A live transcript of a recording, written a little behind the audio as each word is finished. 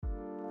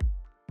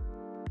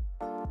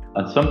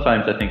And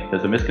sometimes I think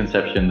there's a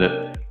misconception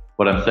that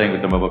what I'm saying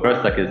with the mobile growth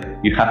stack is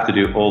you have to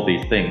do all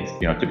these things,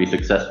 to be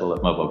successful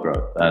at mobile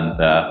growth. And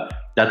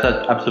that's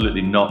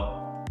absolutely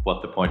not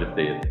what the point of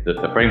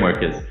the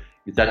framework is.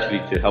 It's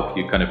actually to help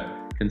you kind of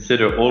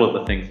consider all of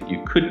the things that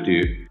you could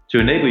do to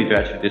enable you to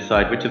actually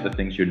decide which of the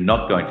things you're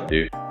not going to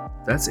do.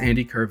 That's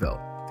Andy Carvel,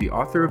 the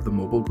author of the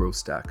Mobile Growth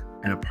Stack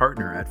and a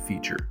partner at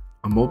Feature,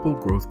 a mobile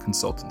growth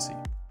consultancy.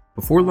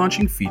 Before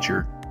launching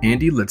Feature,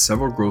 Andy led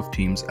several growth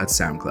teams at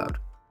SoundCloud.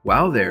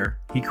 While there,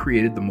 he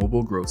created the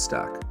Mobile Growth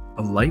Stack,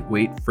 a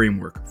lightweight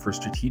framework for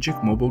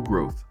strategic mobile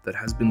growth that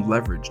has been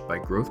leveraged by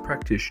growth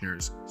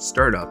practitioners,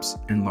 startups,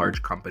 and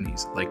large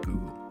companies like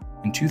Google.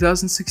 In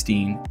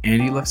 2016,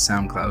 Andy left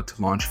SoundCloud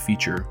to launch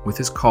Feature with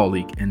his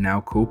colleague and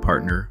now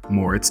co-partner,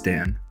 Moritz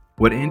Dan.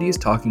 What Andy is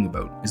talking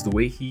about is the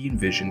way he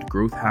envisioned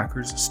growth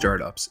hackers,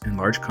 startups, and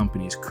large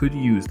companies could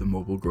use the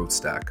Mobile Growth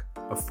Stack,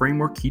 a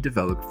framework he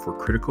developed for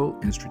critical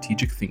and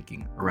strategic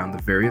thinking around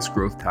the various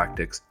growth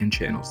tactics and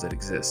channels that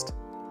exist.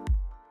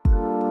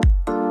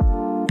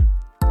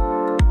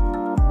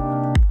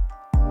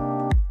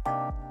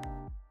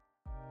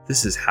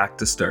 This is Hack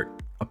to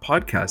Start, a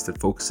podcast that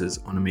focuses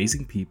on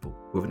amazing people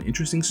who have an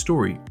interesting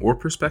story or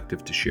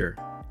perspective to share,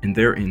 and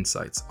their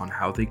insights on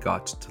how they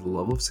got to the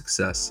level of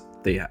success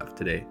they have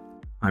today.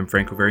 I'm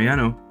Franco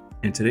Variano,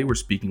 and today we're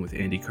speaking with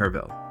Andy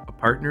Carvel, a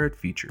partner at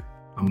Feature,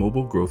 a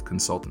mobile growth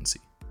consultancy.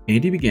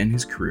 Andy began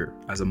his career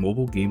as a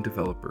mobile game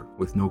developer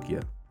with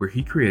Nokia, where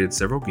he created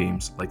several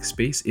games like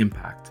Space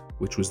Impact,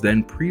 which was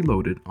then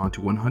preloaded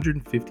onto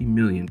 150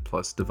 million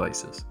plus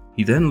devices.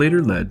 He then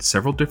later led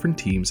several different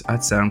teams at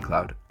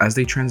SoundCloud as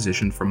they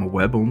transitioned from a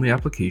web-only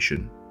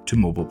application to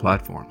mobile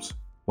platforms.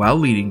 While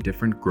leading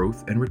different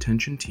growth and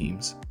retention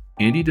teams,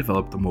 Andy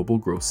developed the Mobile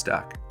Growth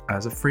Stack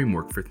as a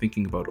framework for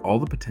thinking about all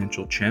the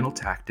potential channel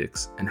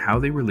tactics and how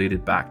they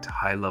related back to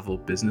high-level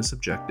business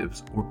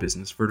objectives or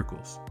business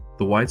verticals.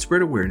 The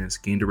widespread awareness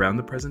gained around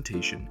the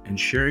presentation and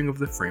sharing of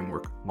the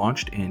framework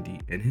launched Andy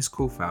and his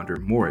co-founder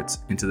Moritz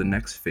into the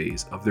next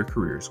phase of their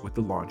careers with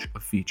the launch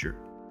of Feature.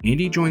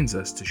 Andy joins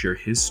us to share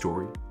his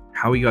story,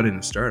 how he got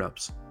into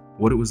startups,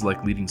 what it was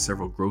like leading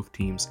several growth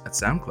teams at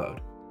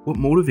SoundCloud, what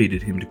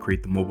motivated him to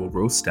create the Mobile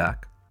Growth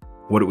Stack,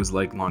 what it was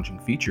like launching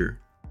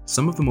Feature,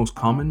 some of the most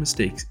common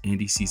mistakes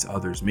Andy sees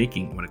others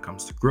making when it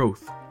comes to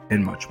growth,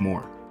 and much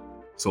more.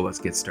 So let's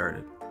get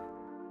started.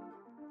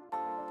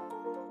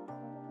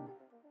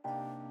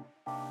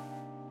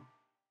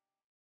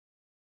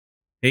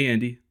 Hey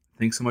Andy,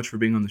 thanks so much for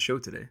being on the show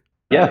today.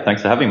 Yeah,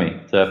 thanks for having me.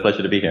 It's a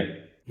pleasure to be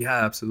here.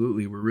 Yeah,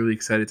 absolutely. We're really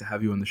excited to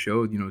have you on the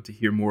show, to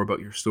hear more about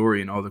your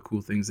story and all the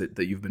cool things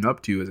that you've been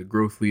up to as a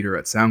growth leader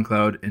at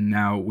SoundCloud and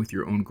now with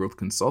your own growth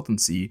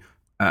consultancy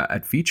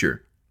at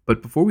Feature.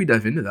 But before we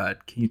dive into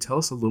that, can you tell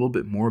us a little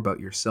bit more about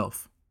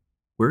yourself?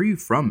 Where are you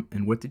from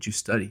and what did you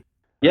study?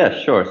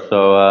 Yeah, sure.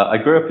 So I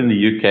grew up in the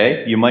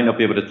UK. You might not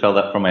be able to tell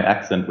that from my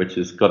accent, which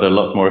has got a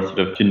lot more sort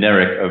of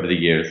generic over the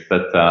years.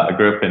 But I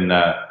grew up in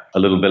a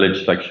little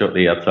village like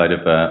shortly outside of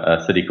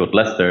a city called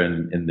Leicester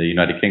in the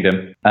United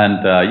Kingdom.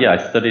 And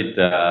I studied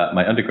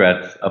my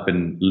undergrad up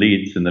in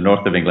Leeds in the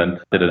north of England,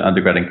 did an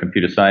undergrad in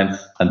computer science.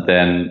 And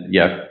then,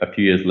 a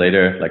few years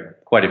later,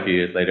 quite a few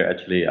years later,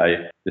 actually,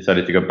 I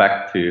decided to go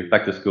back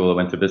to school. I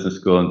went to business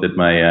school and did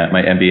my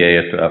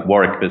MBA at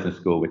Warwick Business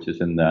School, which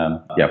is in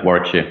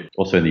Warwickshire,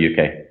 also in the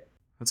UK.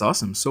 That's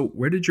awesome. So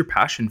where did your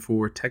passion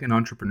for tech and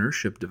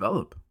entrepreneurship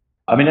develop?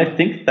 I mean, I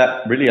think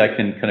that really I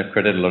can kind of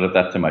credit a lot of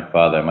that to my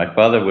father. My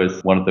father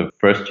was one of the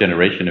first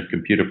generation of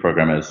computer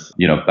programmers,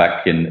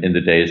 back in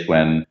the days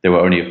when there were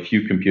only a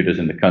few computers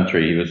in the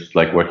country. He was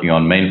working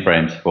on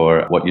mainframes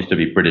for what used to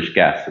be British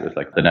Gas. It was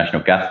like the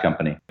National Gas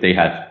Company. They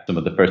had some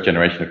of the first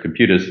generation of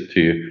computers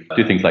to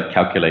do things like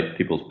calculate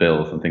people's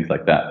bills and things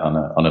like that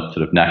on a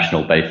sort of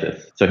national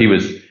basis. So he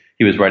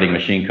was writing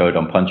machine code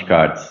on punch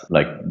cards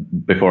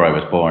before I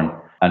was born.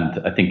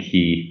 And I think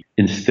he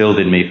instilled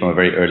in me from a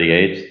very early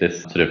age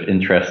this sort of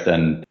interest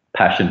and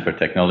passion for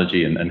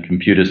technology and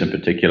computers in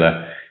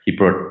particular. He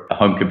brought a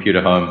home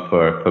computer home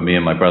for me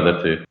and my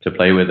brother to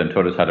play with and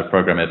taught us how to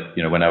program it,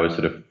 when I was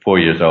sort of 4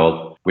 years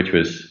old, which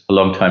was a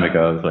long time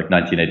ago. It was like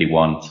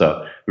 1981.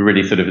 So we're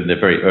really sort of in the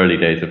very early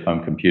days of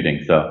home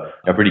computing. So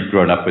I've really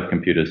grown up with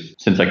computers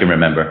since I can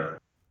remember.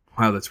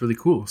 Wow, that's really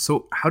cool.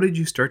 So how did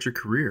you start your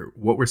career?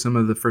 What were some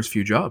of the first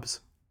few jobs?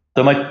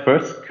 So my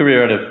first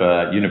career out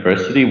of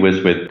university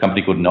was with a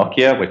company called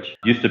Nokia, which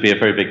used to be a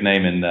very big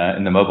name in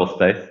the mobile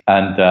space.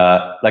 And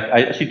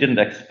I actually didn't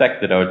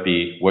expect that I would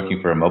be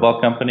working for a mobile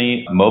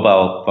company.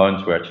 Mobile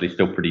phones were actually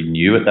still pretty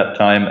new at that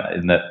time,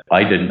 in that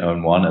I didn't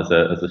own one as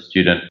a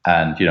student,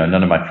 and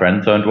none of my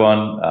friends owned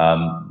one.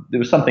 There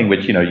was something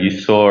which you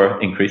saw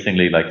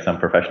increasingly, some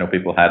professional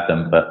people had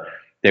them, but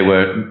they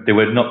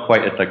were not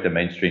quite at the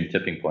mainstream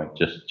tipping point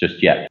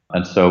just yet.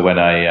 And so when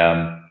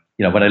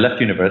I left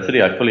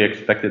university, I fully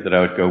expected that I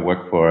would go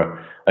work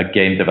for a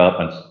game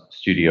development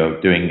studio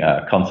doing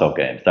console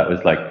games. That was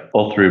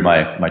all through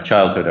my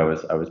childhood. I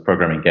was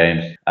programming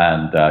games,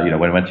 and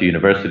when I went to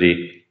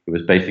university, It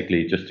was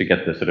basically just to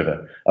get the sort of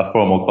a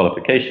formal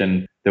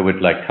qualification that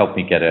would like help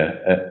me get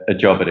a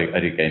job at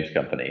a games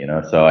company,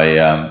 So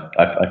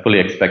I fully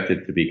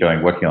expected to be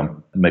working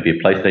on maybe a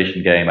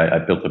PlayStation game. I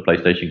built a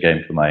PlayStation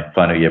game for my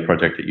final year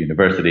project at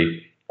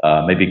university.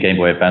 Maybe a Game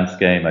Boy Advance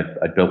game.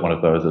 I built one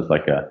of those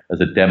as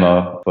a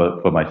demo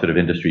for my sort of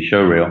industry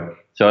showreel.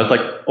 So I was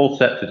like all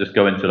set to just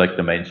go into like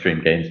the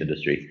mainstream games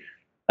industry.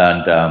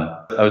 And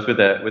I was with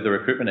a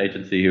recruitment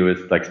agency who was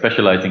like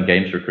specialized in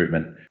games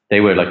recruitment. They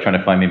were like trying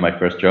to find me my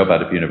first job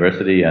out of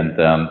university, and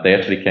they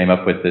actually came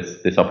up with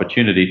this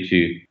opportunity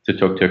to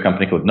talk to a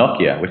company called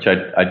Nokia, which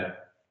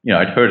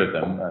I'd heard of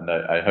them, and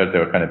I heard they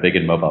were kind of big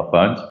in mobile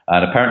phones.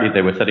 And apparently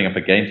they were setting up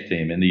a games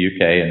team in the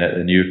UK and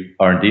a new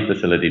R&D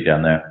facility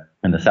down there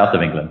in the south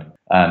of England.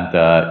 And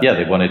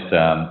they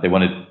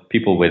wanted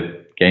people with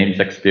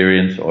games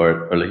experience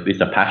or at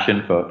least a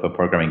passion for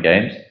programming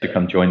games to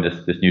come join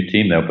this new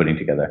team they were putting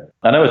together.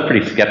 And I was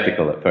pretty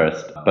skeptical at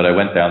first, but I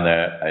went down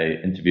there.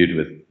 I interviewed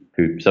with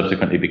who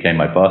subsequently became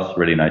my boss,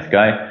 really nice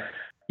guy.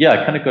 Yeah,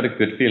 I kind of got a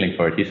good feeling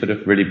for it. He sort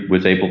of really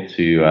was able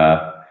to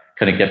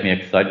kind of get me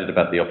excited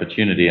about the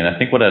opportunity. And I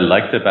think what I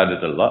liked about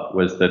it a lot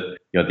was that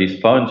these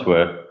phones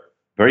were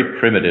very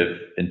primitive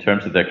in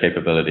terms of their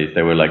capabilities.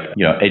 They were like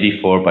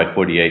 84 by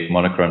 48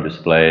 monochrome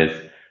displays.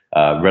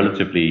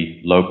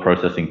 Relatively low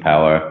processing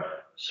power,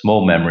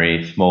 small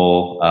memory,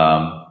 small,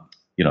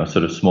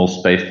 sort of small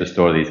space to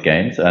store these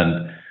games.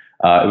 And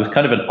it was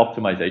kind of an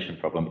optimization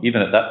problem.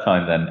 Even at that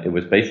time, then, it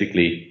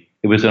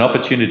was an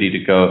opportunity to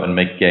go and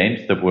make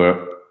games that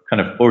were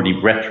kind of already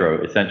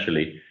retro,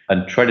 essentially,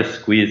 and try to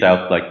squeeze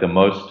out like the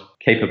most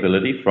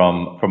capability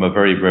from a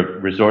very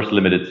resource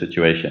limited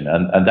situation.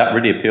 And that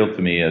really appealed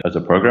to me as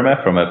a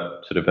programmer from a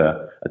sort of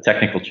a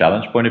technical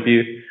challenge point of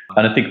view.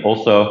 And I think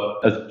also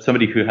as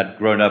somebody who had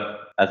grown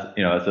up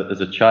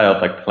as a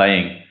child, like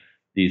playing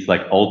these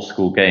like old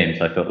school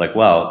games, I felt like,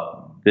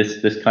 wow,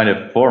 this kind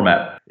of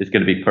format is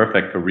going to be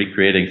perfect for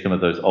recreating some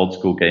of those old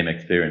school game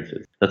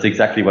experiences. That's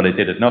exactly what I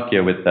did at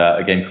Nokia with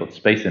a game called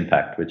Space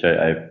Impact, which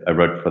I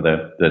wrote for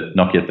the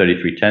Nokia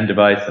 3310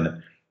 device, and it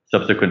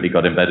subsequently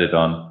got embedded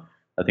on,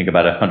 I think,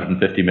 about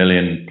 150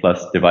 million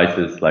plus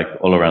devices like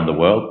all around the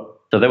world.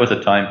 So there was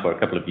a time for a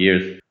couple of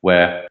years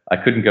where I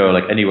couldn't go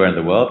like anywhere in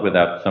the world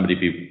without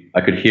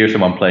I could hear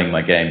someone playing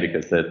my game,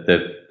 because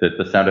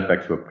the sound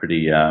effects were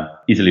pretty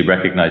easily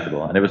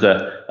recognizable. And it was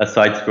a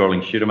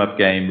side-scrolling shoot 'em up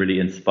game, really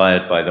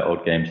inspired by the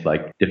old games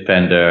like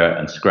Defender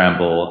and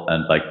Scramble,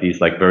 and like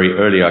these like very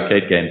early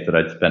arcade games that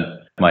I'd spent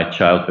my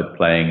childhood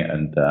playing,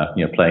 and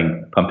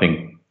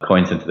pumping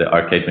coins into the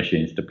arcade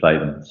machines to play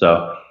them.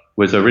 So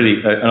was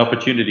an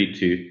opportunity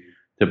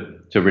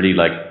to really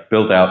like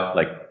build out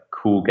like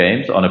cool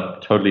games on a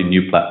totally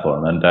new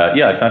platform. And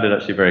I found it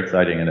actually very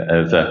exciting, and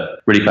it was a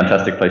really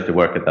fantastic place to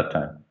work at that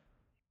time.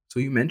 So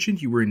you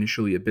mentioned you were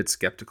initially a bit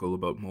skeptical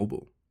about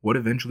mobile. What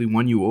eventually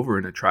won you over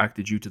and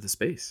attracted you to the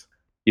space?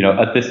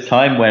 At this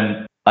time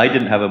when I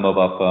didn't have a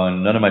mobile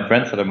phone, none of my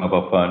friends had a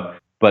mobile phone,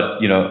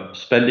 but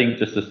spending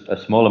just a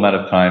small amount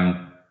of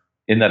time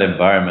in that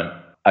environment,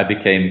 I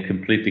became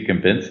completely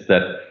convinced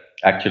that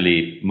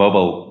actually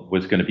mobile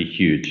was going to be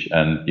huge.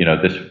 And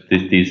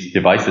these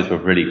devices were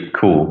really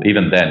cool.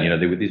 Even then,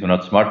 these were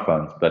not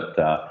smartphones, but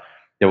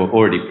they were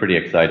already pretty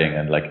exciting.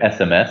 And like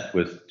SMS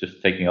was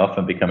just taking off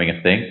and becoming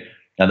a thing.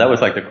 And that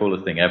was like the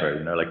coolest thing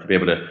ever, like to be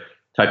able to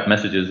type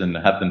messages and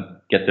have them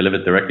get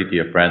delivered directly to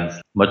your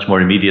friends, much more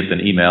immediate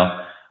than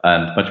email,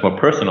 and much more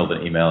personal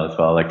than email as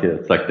well. Like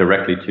it's like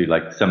directly to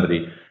like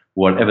somebody,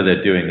 whatever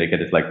they're doing, they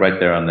get it like right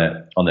there on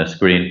their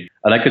screen.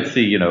 And I could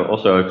see,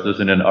 also because I was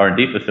in an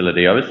R&D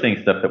facility, I was seeing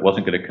stuff that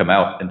wasn't going to come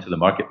out into the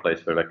marketplace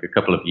for like a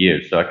couple of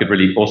years. So I could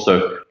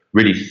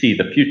really see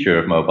the future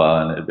of mobile,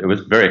 and it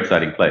was a very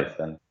exciting place.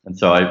 And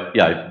so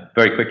I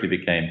very quickly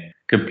became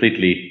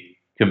completely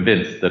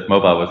convinced that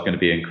mobile was going to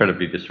be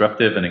incredibly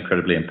disruptive and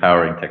incredibly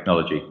empowering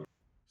technology.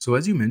 So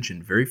as you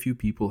mentioned, very few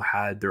people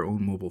had their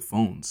own mobile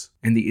phones,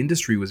 and the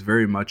industry was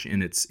very much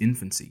in its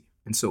infancy.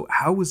 And so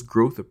how was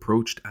growth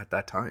approached at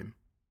that time?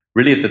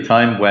 Really, at the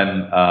time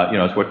when I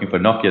was working for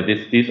Nokia,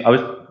 I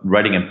was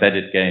writing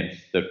embedded games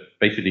that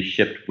basically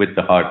shipped with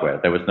the hardware.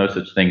 There was no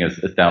such thing as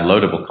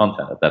downloadable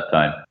content at that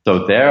time.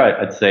 So there,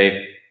 I'd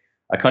say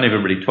I can't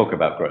even really talk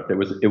about growth.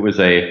 It was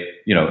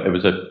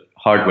a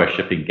hardware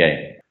shipping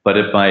game. But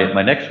at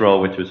my next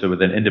role, which was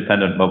with an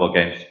independent mobile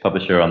games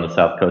publisher on the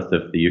south coast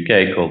of the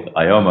UK called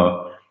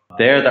Iomo,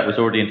 that was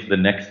already into the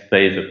next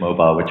phase of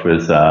mobile, which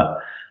was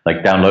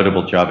like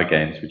downloadable Java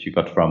games, which you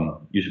got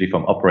usually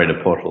from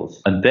operator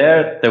portals. And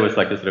there was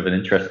like a sort of an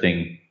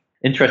interesting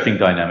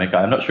dynamic.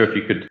 I'm not sure if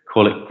you could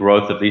call it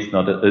growth, at least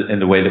not in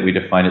the way that we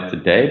define it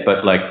today,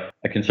 but like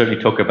I can certainly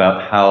talk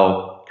about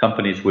how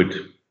companies would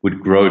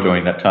grow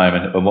during that time,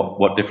 and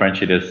what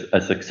differentiated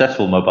a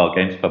successful mobile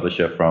games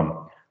publisher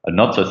from a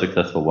not so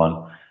successful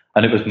one.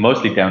 And it was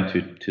mostly down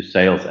to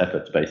sales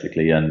efforts,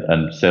 basically,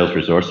 and sales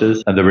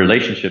resources, and the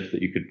relationships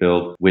that you could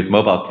build with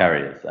mobile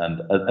carriers.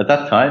 And at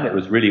that time, it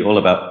was really all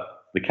about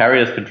the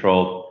carriers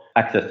controlled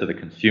access to the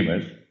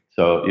consumers.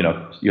 So,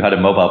 you had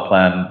a mobile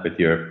plan with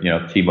your,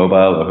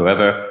 T-Mobile or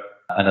whoever,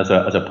 And as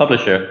a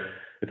publisher,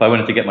 if I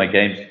wanted to get my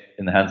games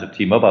in the hands of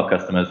T-Mobile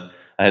customers,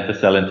 I had to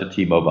sell into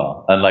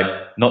T-Mobile, and like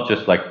not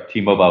just like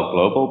T-Mobile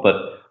Global, but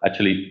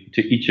actually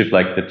to each of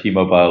like the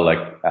T-Mobile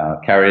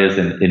carriers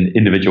in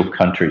individual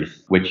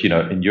countries, which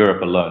in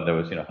Europe alone there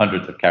was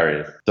hundreds of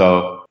carriers.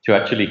 So to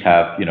actually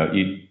have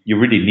you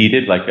really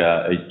needed like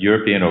a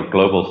European or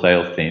global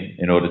sales team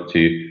in order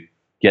to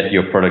get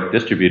your product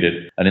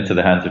distributed and into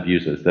the hands of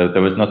users.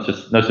 There was not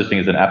just no such thing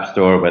as an app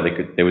store where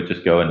they would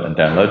just go and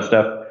download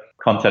stuff.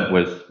 Content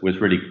was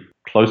really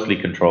closely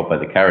controlled by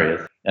the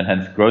carriers, and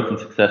hence growth and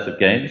success of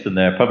games and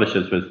their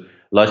publishers was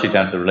largely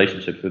down to the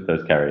relationships with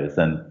those carriers.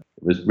 And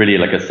it was really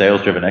like a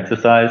sales driven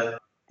exercise.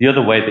 The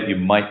other way that you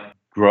might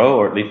grow,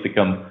 or at least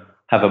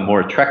have a more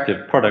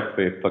attractive product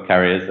for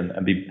carriers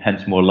and be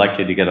hence more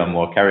likely to get on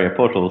more carrier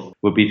portals,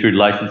 would be through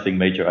licensing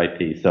major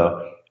IP.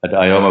 So at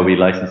IOMA, we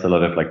license a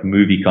lot of like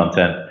movie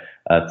content,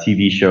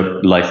 TV show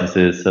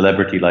licenses,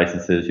 celebrity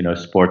licenses,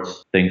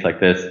 sports, things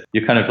like this.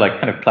 You're kind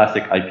of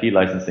classic IP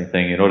licensing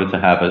thing in order to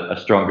have a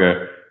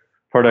stronger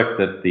product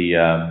that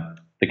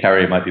the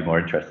carrier might be more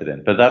interested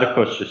in. But that, of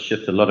course, just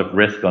shifts a lot of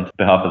risk on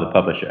behalf of the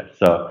publisher.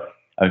 So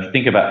if you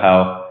think about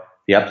how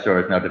the App Store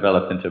is now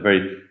developed into a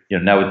very,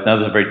 now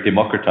there's a very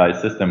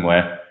democratized system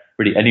where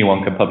really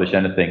anyone can publish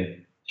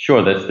anything.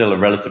 Sure, there's still a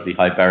relatively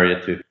high barrier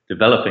to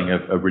developing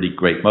a really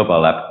great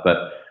mobile app, but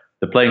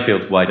the playing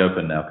field's wide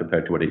open now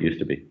compared to what it used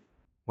to be.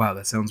 Wow,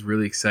 that sounds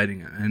really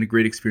exciting and a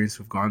great experience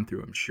we've gone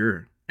through, I'm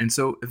sure. And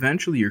so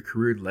eventually your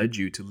career led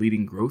you to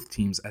leading growth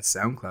teams at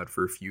SoundCloud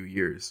for a few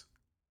years.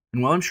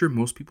 And while I'm sure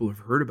most people have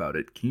heard about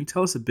it, can you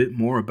tell us a bit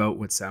more about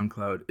what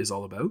SoundCloud is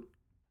all about?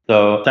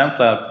 So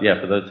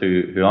SoundCloud, for those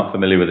who aren't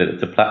familiar with it,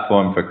 it's a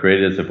platform for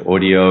creators of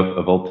audio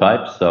of all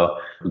types. So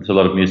there's a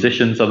lot of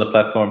musicians on the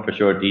platform for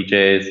sure,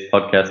 DJs,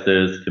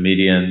 podcasters,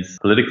 comedians,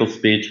 political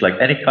speech, like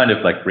any kind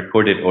of like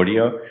recorded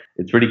audio.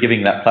 It's really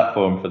giving that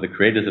platform for the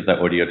creators of that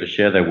audio to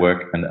share their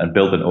work and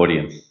build an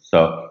audience.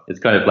 So it's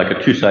kind of like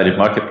a two-sided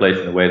marketplace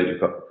in the way that you've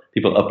got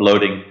people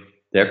uploading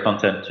their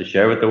content to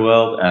share with the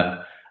world, and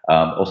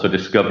also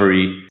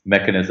discovery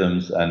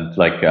mechanisms and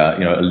like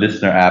a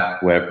listener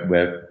app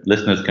where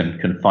listeners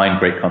can find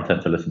great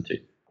content to listen to.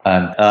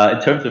 And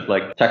in terms of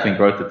like tackling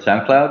growth at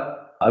SoundCloud,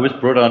 I was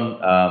brought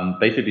on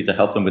basically to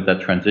help them with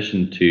that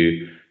transition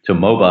to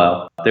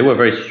mobile. They were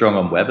very strong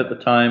on web at the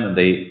time, and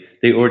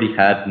they already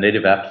had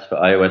native apps for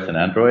iOS and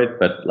Android,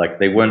 but like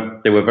they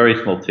were very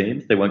small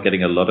teams. They weren't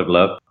getting a lot of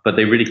love, but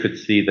they really could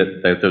see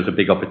that there was a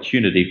big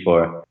opportunity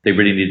they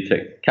really needed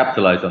to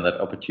capitalize on that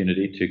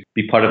opportunity to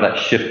be part of that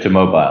shift to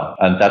mobile.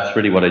 And that's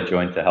really what I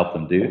joined to help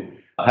them do.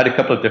 I had a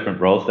couple of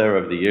different roles there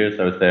over the years.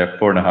 I was there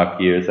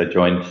 4.5 years. I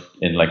joined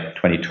in like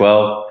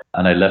 2012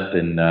 and I left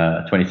in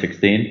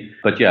 2016.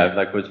 But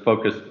was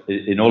focused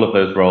in all of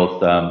those roles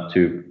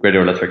to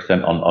greater or lesser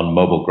extent on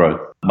mobile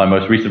growth. My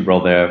most recent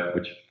role there,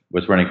 which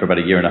was running for about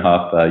a year and a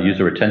half,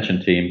 user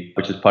retention team,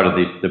 which is part of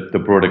the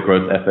broader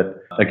growth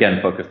effort,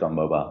 again, focused on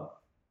mobile.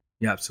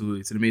 Yeah, absolutely.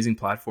 It's an amazing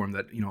platform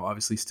that,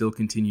 obviously still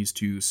continues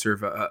to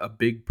serve a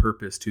big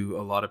purpose to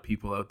a lot of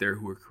people out there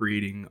who are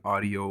creating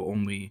audio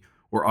only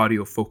or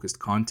audio focused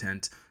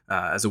content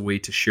as a way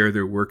to share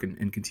their work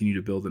and continue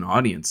to build an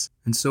audience.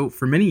 And so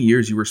for many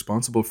years, you were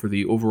responsible for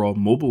the overall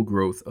mobile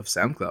growth of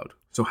SoundCloud.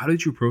 So how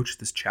did you approach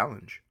this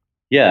challenge?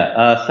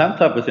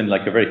 SoundCloud was in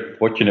like a very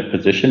fortunate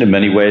position in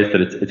many ways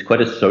that it's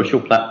quite a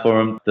social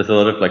platform. There's a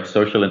lot of like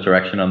social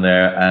interaction on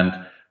there, and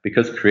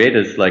because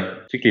creators, like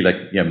particularly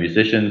like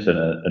musicians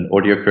and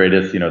audio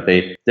creators,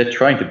 they're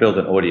trying to build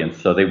an audience,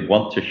 so they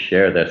want to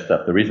share their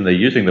stuff. The reason they're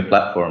using the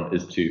platform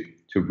is to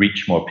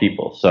reach more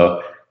people.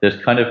 So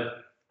there's kind of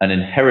an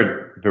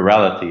inherent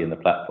virality in the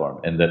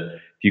platform, in that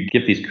if you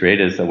give these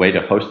creators a way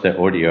to host their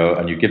audio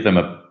and you give them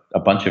a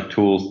bunch of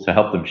tools to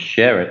help them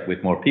share it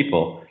with more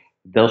people,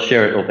 they'll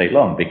share it all day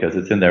long because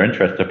it's in their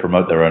interest to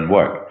promote their own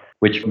work,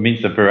 which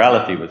means the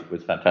virality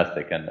was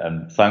fantastic.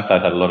 And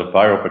SoundCloud had a lot of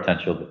viral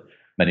potential that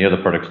many other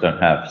products don't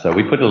have. So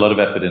we put a lot of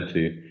effort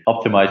into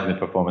optimizing the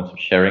performance of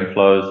sharing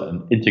flows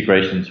and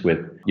integrations with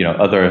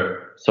other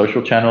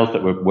social channels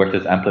that worked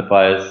as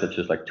amplifiers, such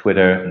as like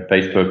Twitter and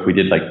Facebook. We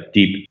did like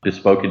deep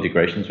bespoke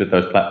integrations with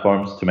those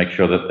platforms to make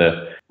sure that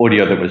the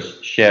audio that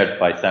was shared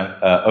by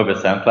over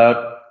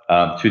SoundCloud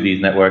to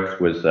these networks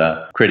was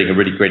creating a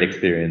really great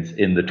experience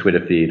in the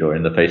Twitter feed or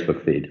in the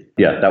Facebook feed.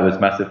 Yeah, that was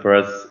massive for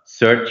us.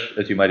 Search,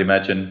 as you might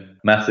imagine,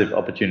 massive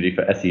opportunity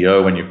for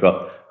SEO when you've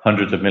got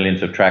hundreds of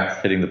millions of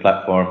tracks hitting the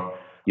platform.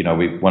 We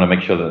want to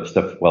make sure that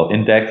stuff's well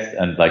indexed,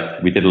 and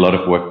like we did a lot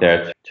of work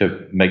there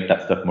to make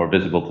that stuff more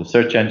visible to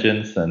search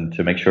engines and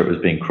to make sure it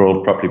was being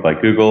crawled properly by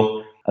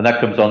Google. And that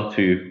comes on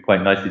to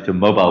quite nicely to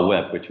mobile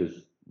web, which was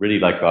really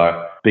like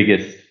our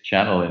biggest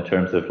channel in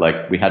terms of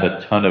like we had a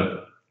ton of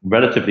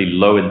relatively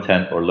low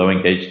intent or low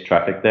engaged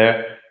traffic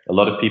there. A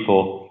lot of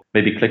people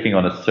maybe clicking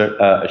on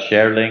a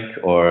share link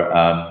or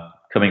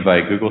coming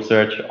via Google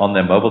search on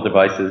their mobile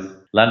devices,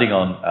 landing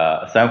on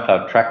a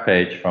SoundCloud track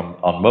page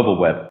on mobile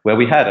web, where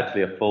we had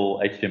actually a full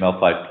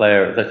HTML5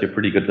 player. It was actually a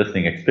pretty good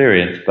listening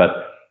experience,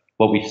 but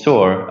what we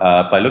saw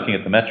by looking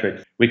at the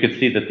metrics, we could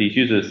see that these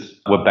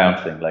users were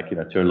bouncing, like,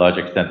 to a large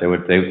extent. They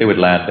would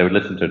land, they would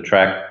listen to a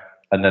track,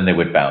 and then they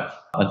would bounce.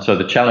 And so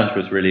the challenge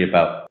was really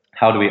about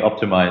how do we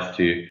optimize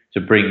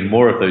to bring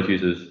more of those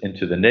users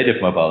into the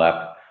native mobile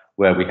app,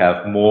 where we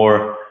have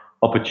more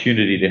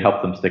opportunity to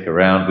help them stick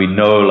around. We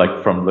know,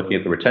 like, from looking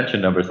at the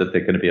retention numbers, that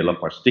they're going to be a lot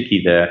more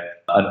sticky there.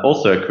 And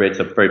also it creates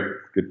a very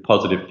good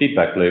positive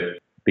feedback loop,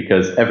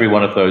 because every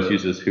one of those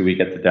users who we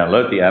get to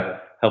download the app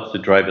helps to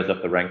drive us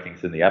up the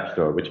rankings in the App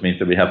Store, which means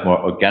that we have more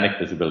organic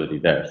visibility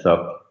there.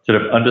 So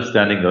sort of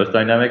understanding those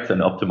dynamics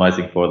and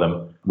optimizing for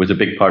them was a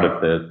big part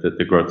of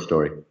the growth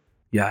story.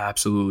 Yeah,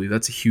 absolutely.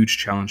 That's a huge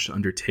challenge to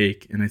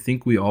undertake. And I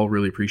think we all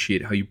really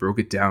appreciate how you broke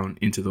it down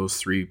into those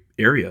 3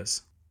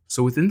 areas.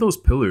 So within those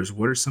pillars,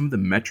 what are some of the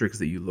metrics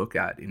that you look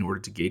at in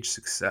order to gauge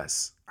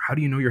success? How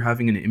do you know you're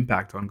having an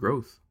impact on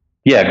growth?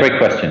 Yeah, great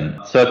question.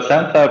 So at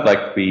SoundCloud,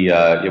 like we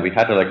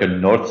had like a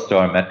North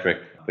Star metric,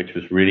 which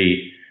was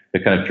really the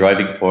kind of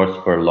driving force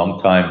for a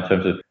long time in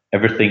terms of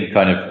everything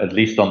kind of, at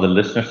least on the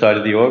listener side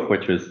of the org,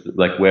 which was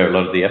like where a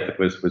lot of the effort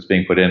was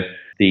being put in.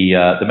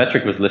 The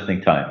metric was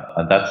listening time.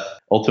 And that's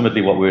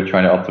ultimately what we were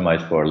trying to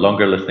optimize for,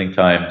 longer listening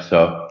time.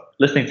 So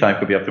listening time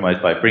could be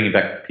optimized by bringing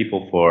back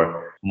people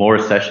for more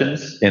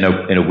sessions in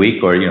a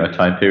week or, a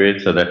time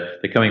period, so that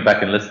they're coming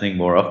back and listening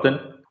more often,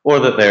 or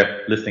that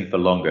they're listening for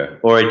longer,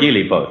 or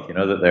ideally both,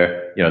 that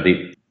they're,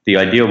 the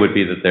ideal would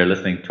be that they're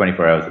listening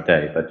 24 hours a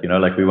day, but,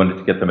 like we wanted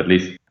to get them at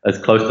least as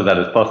close to that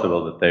as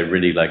possible, that they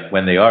really, like,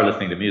 when they are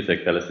listening to music,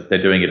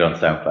 they're doing it on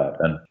SoundCloud,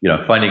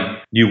 and, finding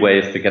new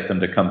ways to get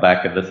them to come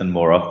back and listen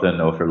more often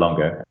or for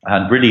longer.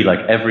 And really, like,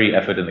 every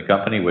effort in the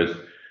company was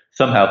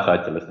somehow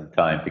tied to listening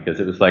time, because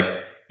it was like,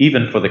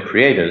 even for the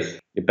creators,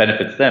 it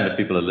benefits them if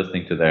people are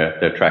listening to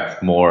their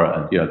tracks more,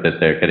 and,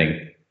 that they're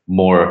getting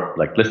more,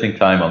 like, listening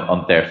time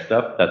on their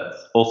stuff. That's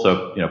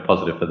also,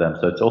 positive for them.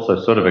 So it's also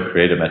sort of a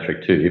creator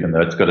metric too, even though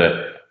it's got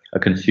a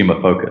consumer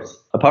focus.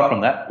 Apart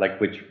from that,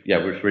 like, which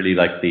was really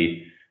like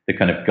the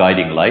kind of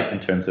guiding light in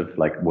terms of,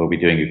 like, were we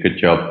doing a good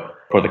job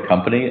for the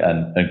company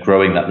and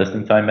growing that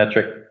listening time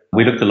metric.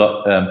 We looked a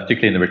lot,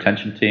 particularly in the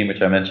retention team,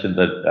 which I mentioned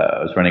that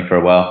I was running for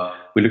a while.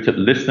 We looked at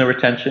listener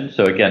retention.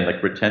 So again,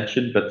 like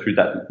retention, but through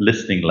that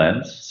listening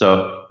lens.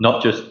 So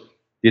not just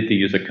did the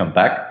user come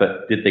back,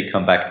 but did they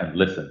come back and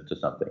listen to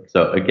something?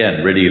 So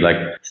again, really, like,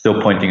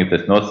 still pointing at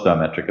this North Star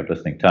metric of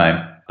listening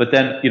time. But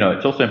then,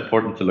 it's also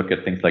important to look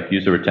at things like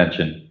user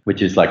retention,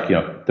 which is like,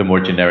 the more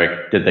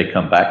generic, did they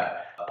come back?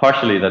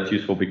 Partially that's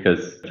useful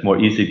because it's more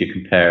easy to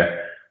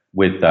compare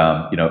with,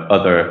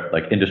 other,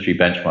 like, industry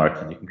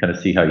benchmarks, and you can kind of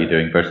see how you're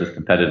doing versus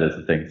competitors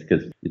and things,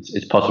 because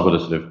it's possible to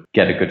sort of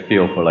get a good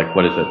feel for, like,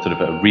 what is a sort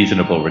of a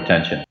reasonable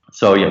retention.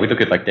 So yeah, we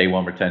look at, like, day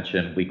 1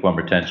 retention, week 1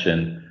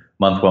 retention,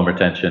 month 1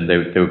 retention. They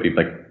would be,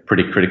 like,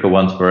 pretty critical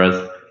ones for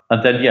us.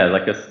 And then, yeah,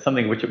 like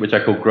something which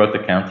I call growth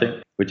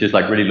accounting, which is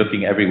like really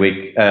looking every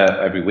week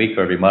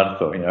or every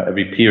month, or,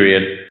 every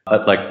period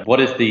at, like, what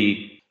is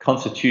the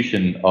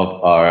constitution of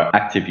our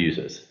active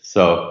users.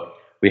 So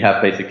we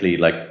have basically,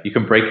 like, you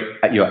can break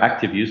your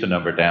active user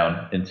number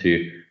down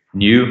into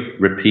new,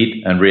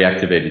 repeat, and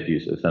reactivated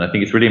users. And I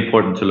think it's really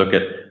important to look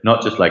at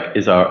not just, like,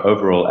 is our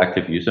overall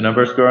active user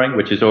numbers growing,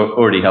 which is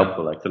already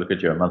helpful, like to look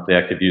at your monthly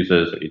active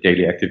users or your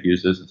daily active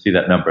users and see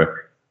that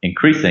number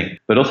increasing,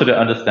 but also to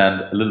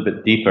understand a little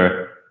bit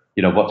deeper,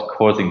 what's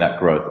causing that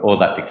growth or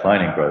that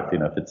declining growth,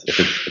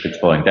 if it's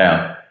falling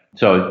down.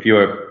 So if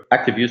your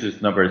active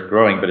users number is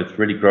growing, but it's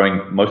really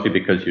growing mostly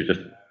because you're just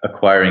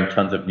acquiring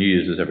tons of new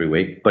users every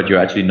week, but you're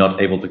actually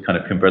not able to kind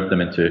of convert them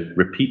into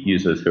repeat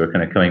users who are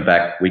kind of coming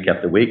back week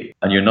after week,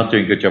 and you're not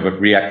doing a good job of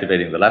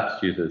reactivating the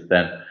lapsed users,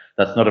 then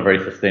that's not a very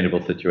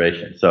sustainable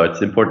situation. So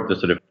it's important to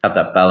sort of have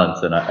that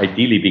balance and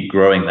ideally be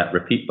growing that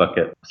repeat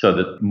bucket, so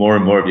that more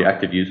and more of your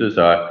active users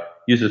are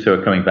users who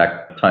are coming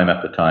back time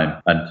after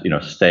time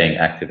and, staying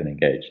active and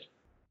engaged.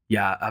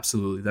 Yeah,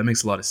 absolutely. That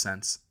makes a lot of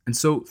sense. And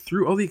so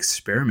through all the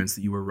experiments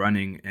that you were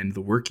running and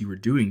the work you were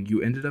doing,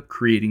 you ended up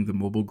creating the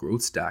Mobile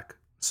Growth Stack.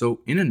 So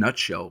in a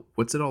nutshell,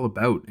 what's it all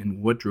about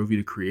and what drove you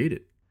to create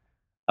it?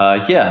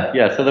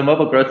 So the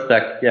Mobile Growth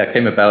Stack,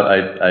 came about.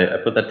 I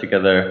put that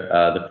together,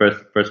 the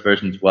first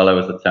versions while I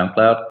was at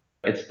SoundCloud.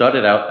 It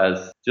started out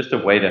as just a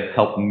way to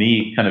help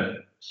me kind of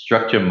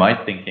structure my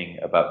thinking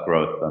about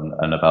growth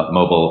and about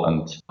mobile,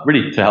 and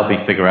really to help me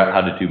figure out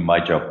how to do my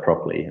job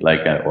properly,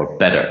 or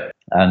better.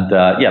 And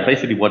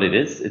basically what it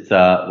is, it's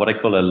what I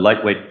call a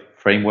lightweight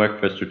framework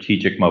for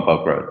strategic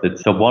mobile growth.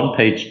 It's a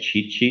one-page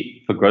cheat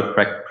sheet for growth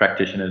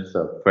practitioners,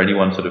 so for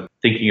anyone sort of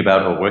thinking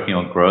about or working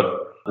on growth,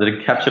 that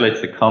encapsulates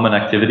the common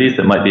activities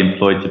that might be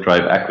employed to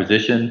drive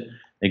acquisition,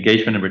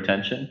 engagement and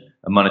retention,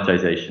 and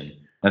monetization.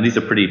 And these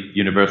are pretty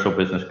universal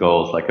business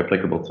goals, like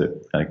applicable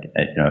to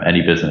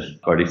any business,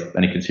 or at least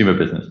any consumer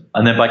business.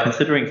 And then by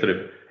considering sort of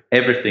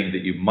everything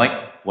that you might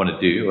want to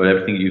do, or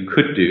everything you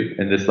could do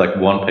in this like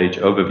one-page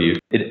overview,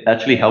 it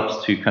actually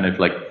helps to kind of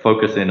like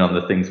focus in on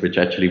the things which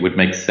actually would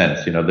make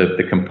sense,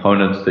 the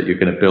components that you're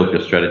going to build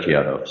your strategy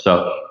out of.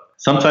 So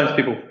Sometimes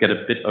people get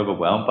a bit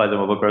overwhelmed by the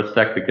mobile growth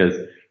stack because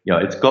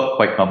it's got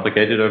quite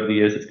complicated over the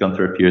years. It's gone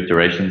through a few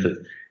iterations. It's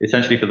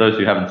essentially, for those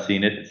who haven't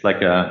seen it, it's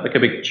like a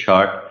big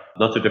chart,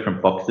 lots of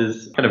different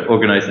boxes, kind of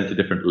organized into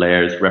different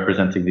layers,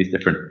 representing these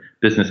different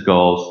business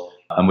goals,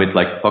 and with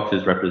like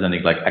boxes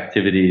representing like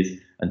activities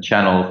and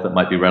channels that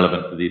might be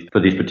relevant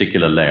for these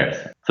particular layers.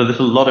 So there's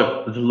a lot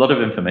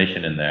of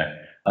information in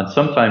there, and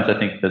sometimes I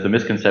think there's a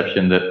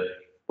misconception that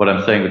what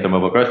I'm saying with the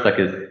mobile growth stack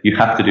is you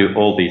have to do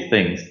all these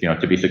things,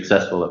 to be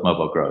successful at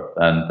mobile growth,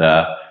 and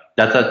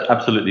that's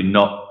absolutely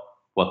not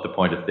what the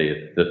point of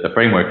the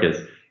framework is.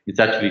 It's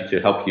actually to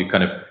help you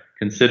kind of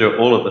consider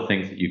all of the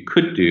things that you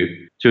could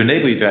do to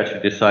enable you to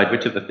actually decide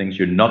which of the things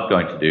you're not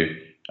going to do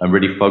and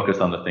really focus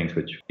on the things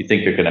which you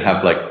think are going to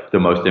have like the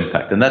most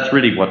impact. And that's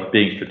really what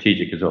being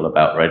strategic is all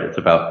about, right? It's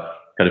about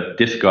kind of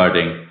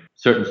discarding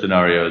certain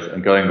scenarios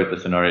and going with the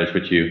scenarios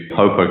which you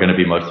hope are going to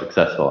be most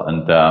successful.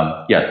 And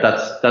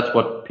that's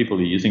what people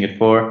are using it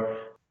for.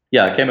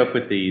 Yeah, I came up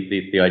with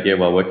the idea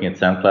while working at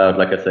SoundCloud,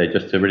 like I say,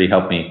 just to really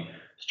help me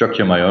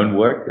structure my own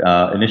work.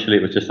 Initially,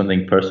 it was just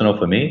something personal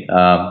for me.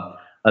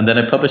 And then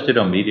I published it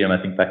on Medium,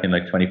 I think back in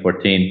like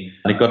 2014.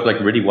 And it got like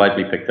really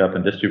widely picked up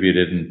and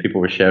distributed, and people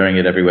were sharing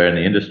it everywhere in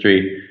the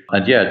industry.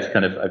 And yeah, it's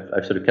kind of,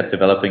 I've sort of kept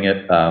developing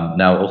it.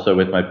 Now also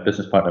with my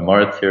business partner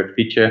Moritz here at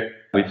Feature,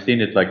 we've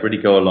seen it like really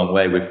go a long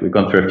way. We've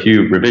gone through a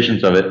few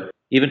revisions of it,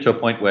 even to a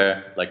point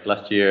where like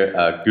last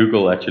year,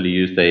 Google actually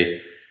used a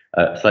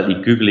slightly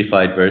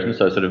Googlified version,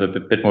 so sort of a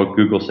bit more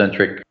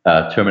Google-centric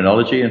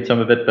terminology in some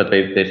of it, but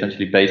they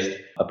essentially based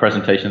a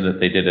presentation that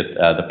they did at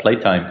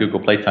the Google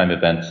Playtime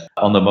events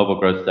on the mobile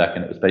growth stack,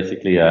 and it was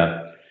basically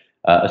a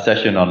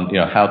session on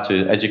how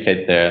to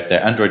educate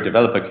their Android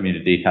developer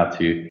community, how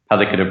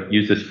they could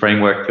use this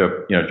framework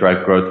to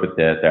drive growth with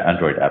their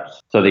Android apps.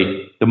 So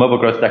the mobile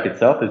growth stack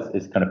itself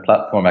is kind of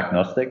platform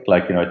agnostic,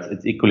 like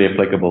it's equally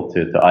applicable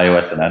to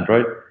iOS and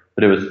Android.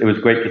 But it was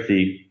great to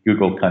see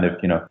Google kind of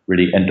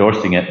really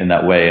endorsing it in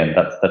that way, and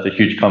that's a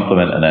huge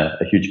compliment and a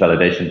huge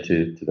validation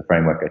to the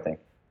framework, I think.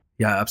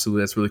 Yeah,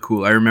 absolutely. That's really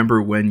cool. I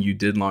remember when you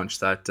did launch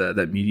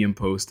that Medium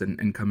post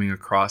and coming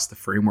across the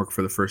framework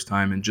for the first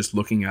time and just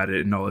looking at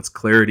it in all its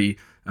clarity.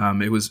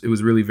 It was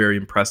really very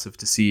impressive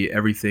to see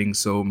everything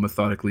so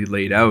methodically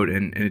laid out,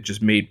 and it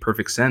just made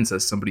perfect sense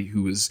as somebody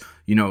who was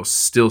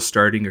still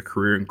starting a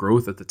career in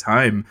growth at the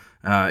time.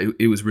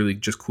 It was really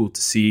just cool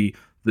to see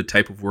the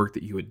type of work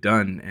that you had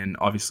done, and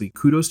obviously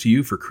kudos to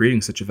you for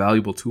creating such a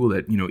valuable tool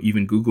that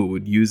even Google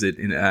would use it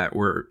in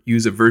or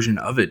use a version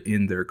of it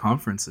in their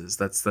conferences.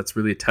 That's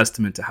really a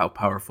testament to how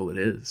powerful it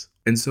is.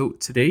 And so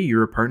today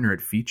you're a partner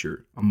at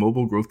Feature, a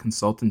mobile growth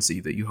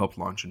consultancy that you helped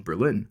launch in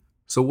Berlin.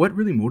 So what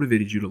really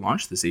motivated you to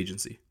launch this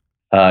agency?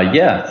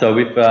 So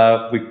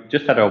we've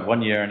just had our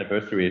 1-year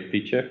anniversary at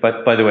Feature.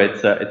 But by the way, it's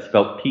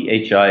spelled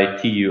Phiture.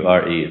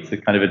 It's a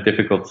kind of a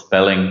difficult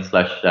spelling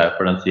 /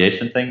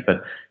 pronunciation thing.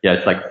 But yeah,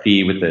 it's like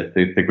phi with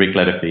the Greek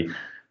letter phi.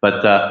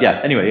 But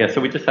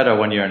so we just had our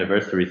 1-year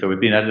anniversary. So we've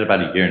been at it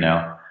about a year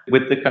now.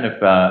 With the kind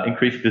of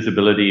increased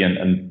visibility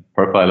and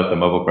profile of the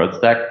mobile growth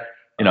stack,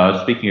 I was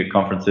speaking at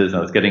conferences and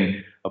I was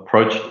getting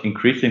approached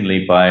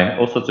increasingly by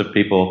all sorts of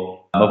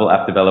people, mobile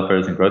app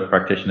developers and growth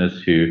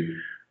practitioners who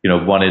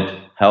wanted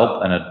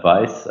help and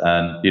advice,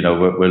 and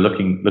we're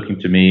looking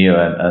to me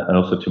and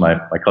also to my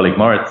colleague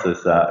Moritz,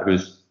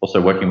 who's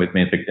also working with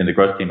me in the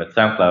growth team at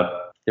SoundCloud.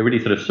 They really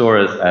sort of saw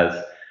us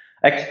as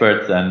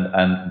experts,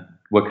 and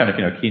we're kind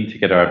of keen to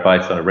get our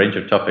advice on a range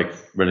of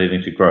topics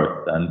relating to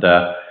growth. And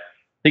I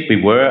think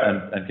we were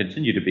and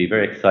continue to be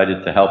very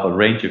excited to help a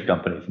range of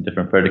companies in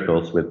different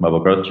verticals with mobile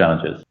growth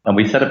challenges. And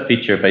we set up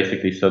Feature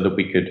basically so that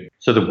we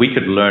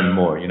could learn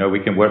more. We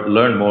can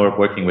learn more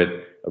working with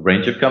a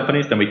range of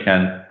companies than we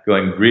can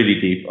going really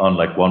deep on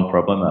like one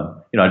problem.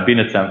 And I'd been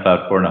at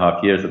SoundCloud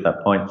 4.5 years at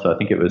that point, so I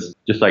think it was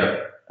just like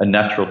a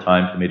natural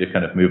time for me to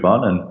kind of move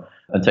on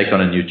and take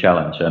on a new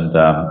challenge. And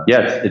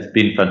it's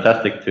been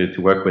fantastic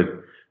to work with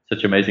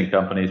such amazing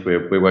companies.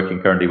 We're working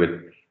currently with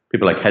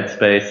people like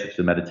Headspace, which is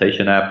a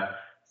meditation app,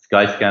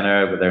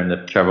 Skyscanner, where they're in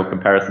the travel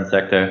comparison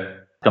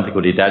sector, a company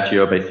called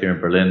Adagio based here in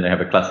Berlin. They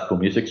have a classical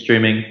music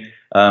streaming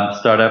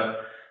startup.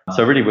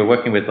 So really, we're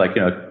working with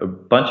a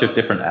bunch of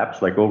different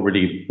apps, like all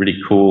really, really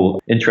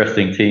cool,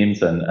 interesting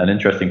teams and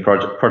interesting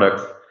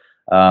products,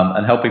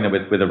 and helping them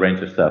with a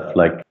range of stuff.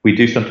 Like we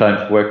do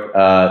sometimes work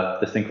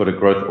this thing called a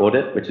growth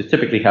audit, which is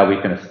typically how we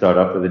kind of start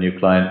off with a new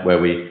client, where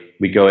we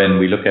go in,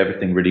 we look at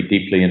everything really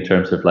deeply in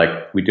terms of like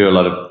we do a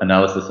lot of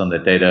analysis on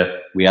their data,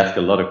 we ask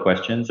a lot of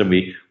questions, and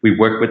we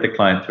work with the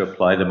client to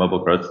apply the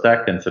mobile growth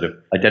stack and sort of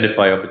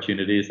identify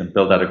opportunities and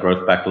build out a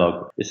growth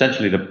backlog.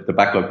 Essentially, the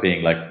backlog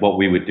being like what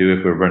we would do if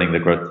we were running the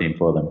growth team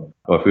for them,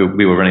 or if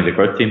we were running the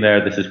growth team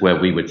there. This is where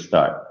we would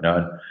start,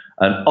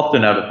 and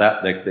often out of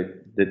that,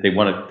 they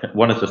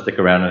want us to stick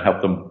around and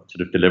help them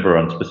sort of deliver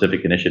on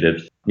specific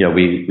initiatives.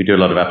 We do a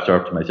lot of app store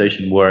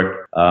optimization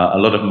work, a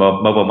lot of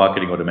mobile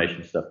marketing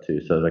automation stuff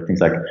too. So like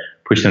things like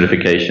push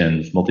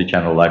notifications,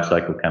 multi-channel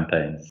lifecycle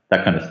campaigns,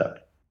 that kind of stuff.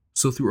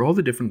 So through all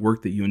the different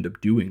work that you end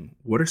up doing,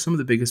 what are some of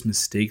the biggest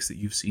mistakes that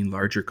you've seen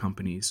larger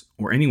companies,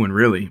 or anyone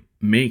really,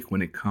 make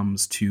when it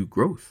comes to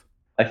growth?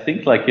 I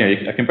think I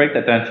can break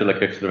that down to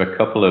like a sort of a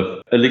couple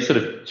of at least sort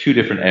of two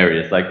different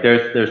areas. Like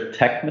there's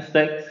tech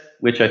mistakes,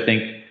 which I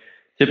think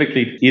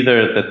typically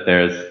either that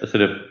there's a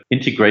sort of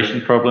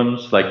integration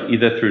problems, like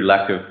either through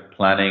lack of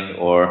planning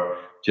or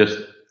just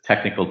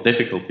technical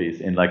difficulties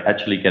in like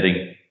actually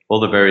getting all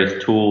the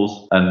various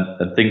tools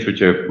and things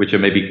which are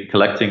maybe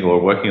collecting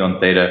or working on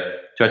data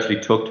to actually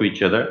talk to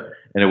each other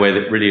in a way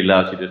that really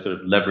allows you to sort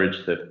of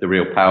leverage the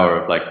real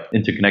power of like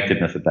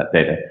interconnectedness of that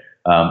data.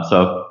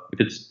 So if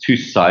it's too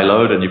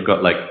siloed and you've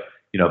got like,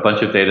 a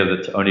bunch of data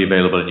that's only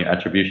available in your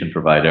attribution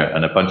provider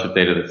and a bunch of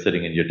data that's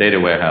sitting in your data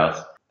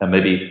warehouse and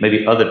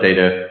maybe other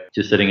data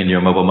just sitting in your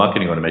mobile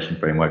marketing automation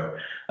framework.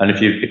 And if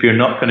you're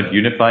not kind of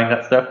unifying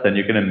that stuff, then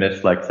you're going to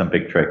miss like some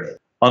big tricks.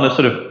 On a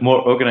sort of more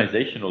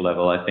organizational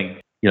level, I think,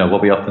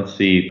 what we often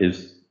see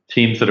is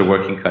teams that are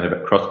working kind of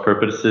at cross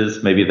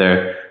purposes. Maybe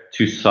they're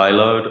too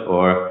siloed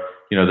or,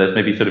 there's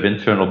maybe sort of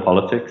internal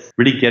politics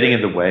really getting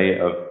in the way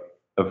of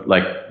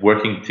like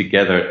working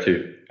together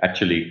to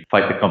actually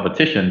fight the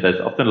competition. There's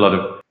often a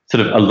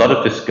lot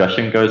of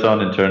discussion goes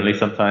on internally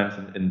sometimes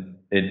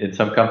in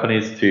some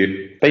companies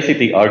to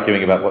basically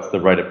arguing about what's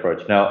the right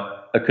approach. Now,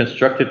 a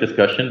constructive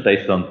discussion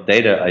based on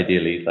data,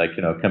 ideally,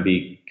 can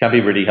be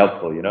really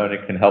helpful, and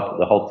it can help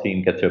the whole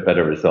team get to a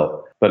better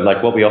result. But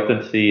like what we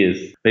often see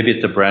is maybe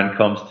it's a brand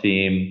comms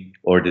team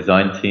or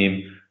design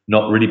team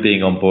not really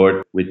being on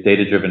board with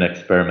data-driven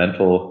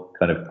experimental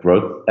kind of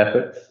growth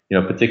efforts.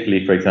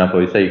 Particularly, for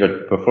example, you say you've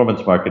got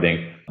performance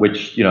marketing,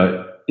 which,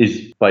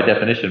 is by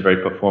definition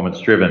very performance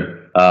driven.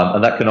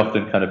 And that can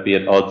often kind of be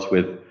at odds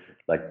with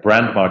like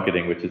brand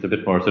marketing, which is a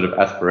bit more sort of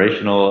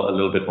aspirational, a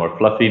little bit more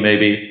fluffy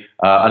maybe.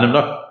 And I'm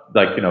not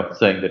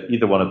saying that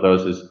either one of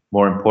those is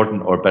more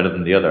important or better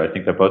than the other. I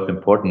think they're both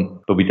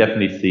important, but we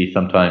definitely see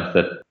sometimes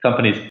that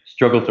companies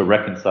struggle to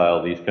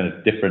reconcile these kind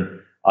of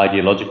different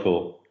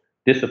ideological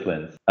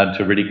disciplines and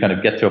to really kind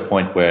of get to a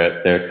point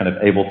where they're kind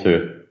of able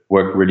to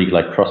work really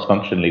like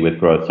cross-functionally with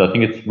growth. So I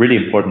think it's really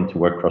important to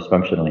work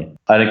cross-functionally.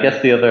 And I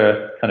guess the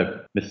other kind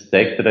of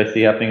mistake that I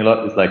see happening a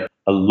lot is like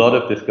a lot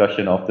of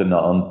discussion often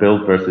on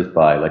build versus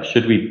buy. Like,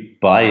 should we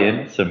buy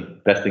in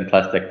some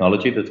best-in-class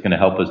technology that's going to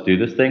help us do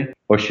this thing?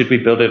 Or should we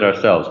build it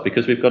ourselves?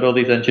 Because we've got all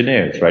these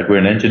engineers, right? We're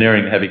an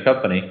engineering-heavy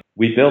company.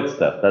 We build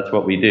stuff. That's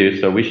what we do.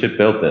 So we should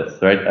build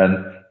this, right?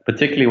 And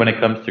particularly when it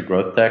comes to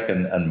growth tech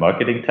and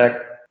marketing tech,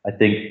 I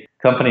think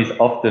companies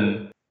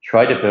often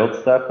try to build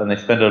stuff and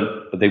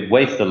they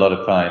waste a lot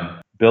of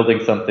time building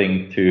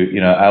something to,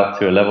 out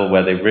to a level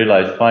where they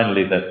realize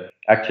finally that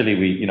actually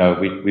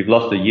we've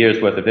lost a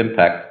year's worth of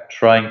impact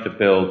trying to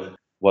build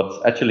what's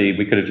actually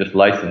we could have just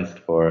licensed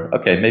for,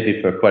 maybe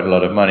for quite a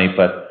lot of money,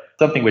 but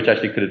something which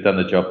actually could have done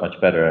the job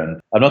much better. And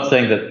I'm not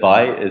saying that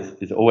buy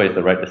is always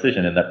the right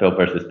decision in that build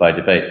versus buy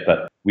debate,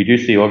 but we do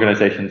see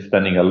organizations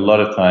spending a lot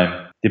of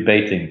time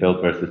debating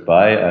build versus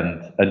buy,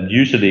 and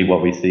usually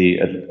what we see,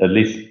 at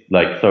least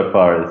like so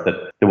far, is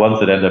that the ones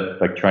that end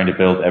up like trying to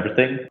build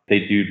everything,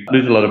 they do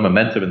lose a lot of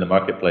momentum in the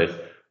marketplace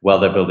while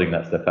they're building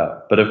that stuff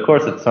out. But of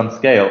course, at some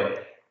scale,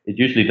 it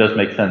usually does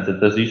make sense.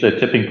 There's usually a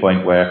tipping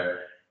point where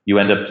you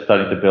end up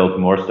starting to build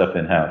more stuff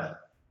in-house.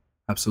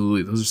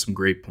 Absolutely. Those are some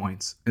great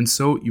points. And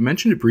so you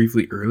mentioned it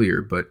briefly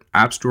earlier, but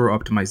App Store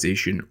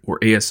optimization, or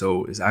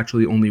ASO, is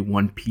actually only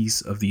one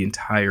piece of the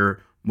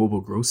entire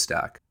mobile growth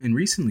stack. And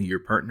recently, your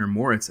partner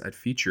Moritz at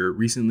Feature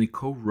recently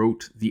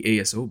co-wrote the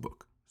ASO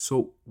book.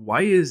 So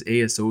why is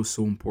ASO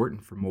so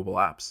important for mobile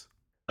apps?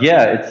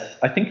 Yeah,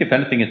 I think if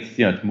anything,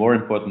 it's more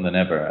important than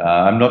ever.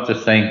 I'm not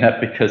just saying that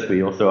because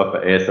we also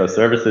offer ASO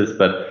services,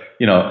 but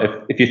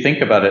if you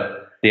think about it,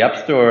 the App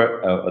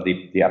Store or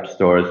the app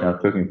stores, I'm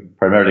talking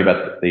primarily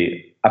about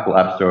the Apple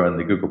App Store and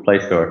the Google Play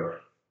Store.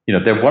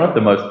 They're one of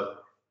the most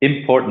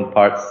important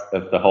parts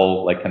of the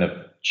whole like kind of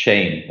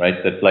chain,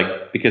 right? That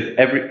like because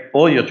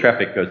all your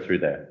traffic goes through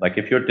there. Like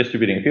if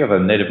you have a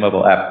native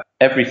mobile app,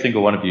 every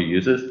single one of your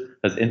users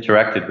has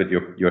interacted with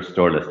your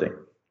store listing,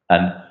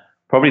 and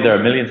probably there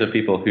are millions of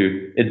people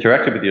who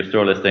interacted with your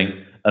store listing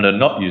and are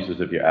not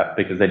users of your app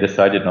because they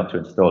decided not to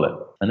install it.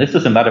 And this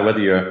doesn't matter whether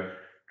you're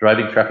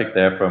driving traffic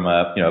there from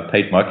a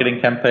paid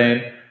marketing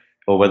campaign,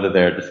 or whether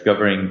they're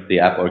discovering the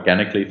app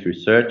organically through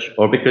search,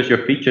 or because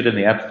you're featured in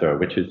the App Store,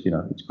 which is,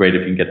 it's great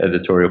if you can get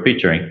editorial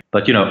featuring.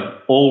 But,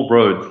 all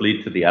roads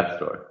lead to the App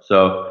Store.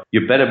 So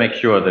you better make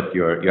sure that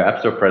your App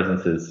Store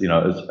presence is,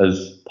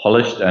 as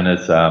polished and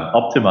as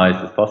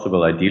optimized as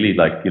possible, ideally,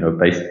 like,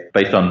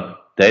 based on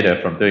data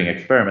from doing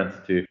experiments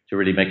to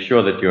really make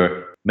sure that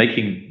you're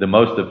making the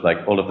most of like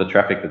all of the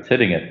traffic that's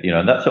hitting it,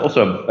 and that's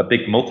also a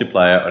big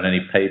multiplier on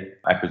any paid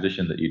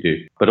acquisition that you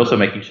do, but also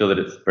making sure that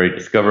it's very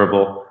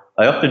discoverable.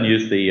 I often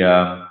use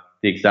the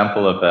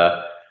example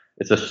of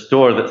it's a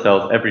store that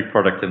sells every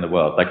product in the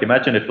world. Like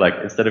imagine if like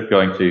instead of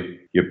going to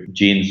your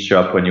jeans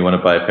shop when you want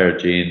to buy a pair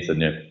of jeans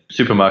and your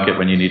supermarket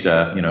when you need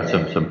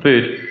some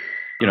food,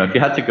 if you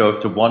had to go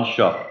to one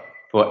shop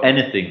for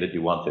anything that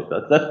you wanted.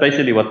 That's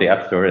basically what the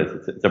App Store is.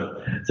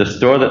 It's a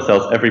store that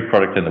sells every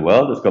product in the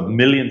world. It's got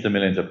millions and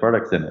millions of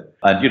products in it.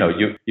 And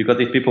you've got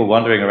these people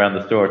wandering around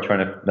the store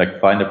trying to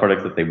like find the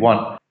products that they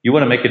want. You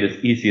want to make it as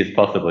easy as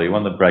possible. You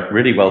want them like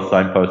really well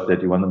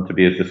signposted. You want them to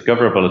be as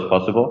discoverable as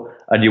possible.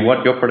 And you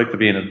want your product to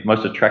be in the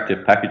most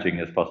attractive packaging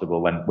as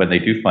possible when they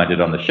do find it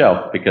on the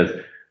shelf, because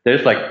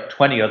there's like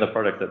 20 other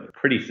products that are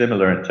pretty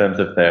similar in terms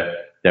of their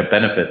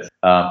benefits,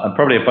 and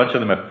probably a bunch of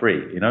them are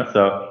free.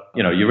 So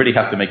you really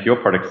have to make your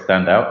product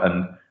stand out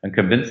and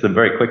convince them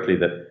very quickly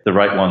that the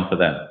right one for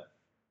them.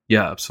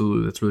 Yeah,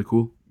 absolutely. That's really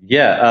cool.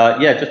 Yeah.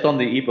 Just on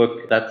the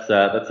ebook, that's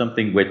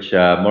something which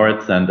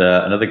Moritz and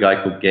another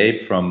guy called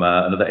Gabe from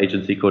another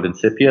agency called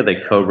Incipia, they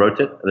co-wrote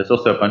it. There's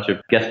also a bunch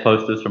of guest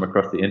posters from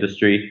across the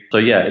industry. So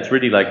yeah, it's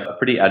really like a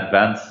pretty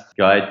advanced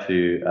guide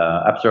to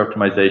App Store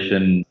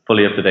optimization,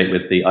 fully up to date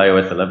with the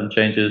iOS 11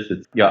 changes.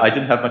 I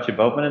didn't have much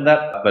involvement in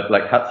that, but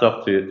like hats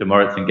off to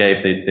Moritz and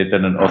Gabe. They've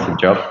done an awesome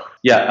job.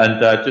 Yeah,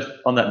 and just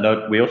on that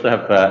note, we also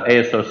have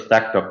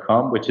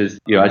ASOstack.com, which is,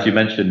 as you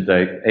mentioned,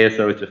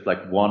 ASO is just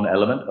like one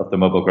element of the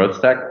mobile growth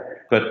stack.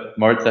 But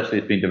Moritz actually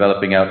has been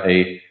developing out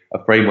a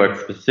framework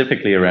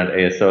specifically around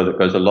ASO that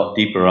goes a lot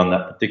deeper on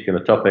that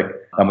particular topic.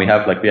 And we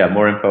have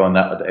more info on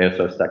that at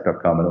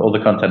ASOstack.com, and all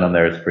the content on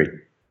there is free.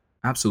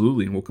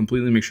 Absolutely. And we'll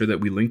completely make sure that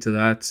we link to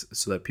that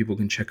so that people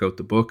can check out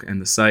the book and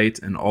the site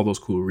and all those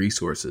cool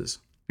resources.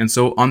 And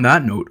so on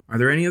that note, are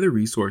there any other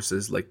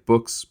resources like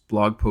books,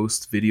 blog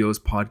posts, videos,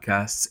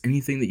 podcasts,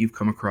 anything that you've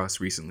come across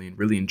recently and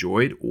really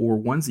enjoyed, or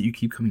ones that you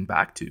keep coming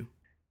back to?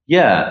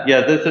 Yeah.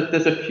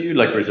 There's a few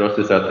like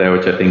resources out there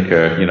which I think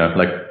are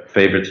like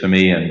favorites for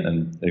me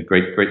and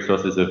great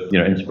sources of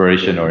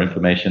inspiration or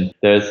information.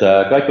 There's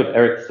a guy called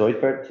Eric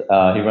Seufert.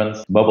 He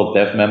runs Mobile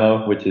Dev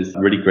Memo, which is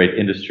really great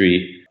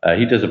industry.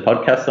 He does a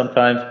podcast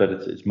sometimes, but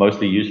it's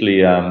mostly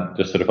usually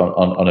just sort of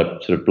on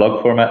a sort of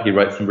blog format. He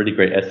writes some really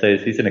great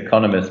essays. He's an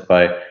economist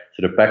by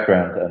sort of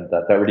background, and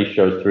that really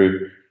shows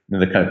through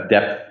the kind of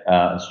depth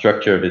and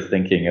structure of his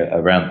thinking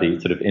around the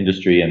sort of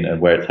industry and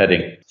where it's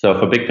heading. So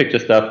for big picture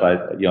stuff,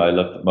 I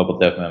love Mobile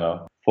Dev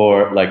Memo.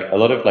 For like a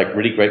lot of like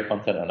really great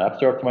content on App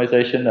Store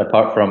optimization,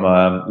 apart from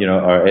our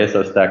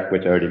ASO stack,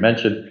 which I already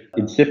mentioned,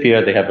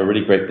 Incipia, they have a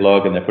really great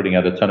blog and they're putting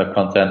out a ton of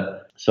content.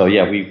 So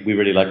yeah, we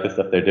really like the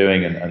stuff they're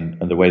doing and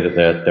the way that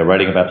they're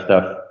writing about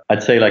stuff.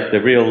 I'd say like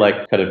the real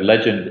like kind of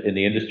legend in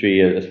the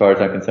industry, as far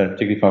as I'm concerned,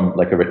 particularly from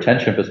like a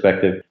retention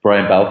perspective,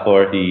 Brian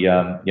Balfour. He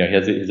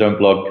has his own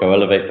blog,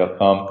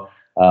 coelevate.com,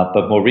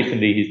 but more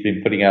recently he's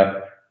been putting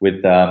out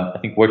with I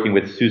think working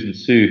with Susan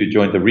Su, who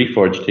joined the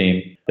Reforge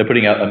team. They're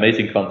putting out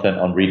amazing content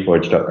on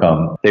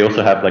reforge.com. They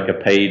also have like a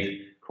paid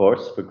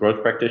course for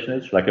growth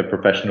practitioners, like a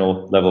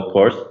professional level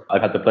course.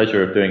 I've had the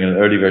pleasure of doing an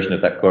early version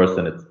of that course,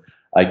 and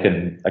I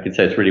can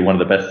say it's really one of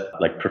the best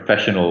like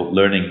professional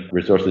learning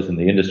resources in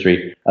the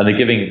industry, and they're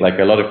giving like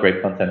a lot of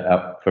great content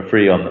out for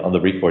free on the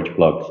Reforge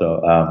blog.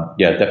 So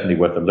definitely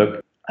worth a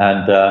look.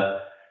 And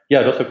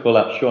I'd also call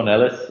out Sean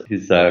Ellis.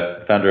 He's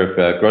founder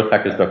of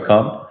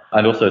growthhackers.com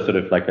and also sort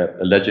of like a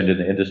legend in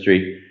the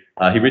industry.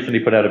 He recently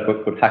put out a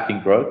book called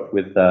Hacking Growth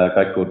with a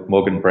guy called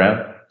Morgan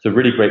Brown. It's a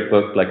really great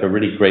book, like a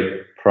really great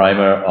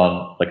primer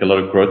on like a lot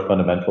of growth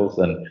fundamentals.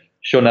 And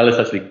Sean Ellis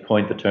actually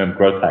coined the term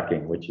growth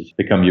hacking, which has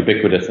become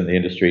ubiquitous in the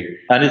industry.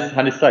 And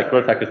his site,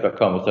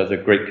 growthhackers.com, also has a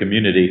great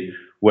community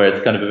where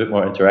it's kind of a bit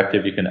more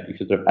interactive. You can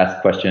sort of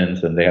ask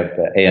questions, and they have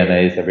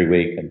AMAs every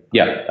week. And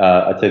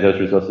I'd say those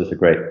resources are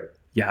great.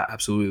 Yeah,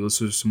 absolutely.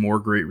 Those are some more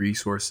great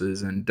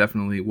resources, and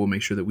definitely we'll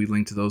make sure that we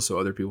link to those so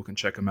other people can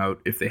check them out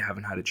if they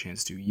haven't had a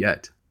chance to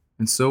yet.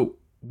 And so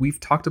we've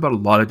talked about a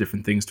lot of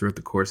different things throughout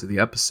the course of the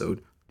episode.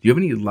 Do you have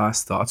any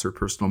last thoughts or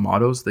personal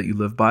mottos that you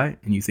live by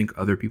and you think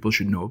other people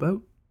should know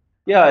about?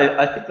 Yeah,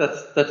 I think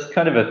that's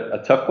kind of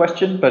a tough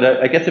question, but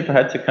I guess if I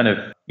had to kind of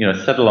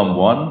settle on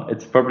one,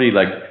 it's probably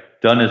like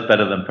done is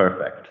better than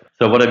perfect.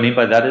 So what I mean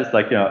by that is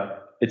like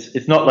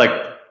it's not like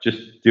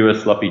just do a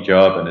sloppy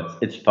job and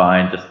it's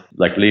fine, just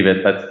like leave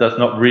it. That's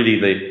not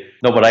really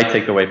not what I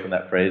take away from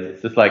that phrase.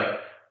 It's just like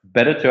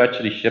better to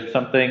actually ship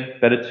something,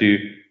 better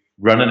to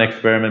run an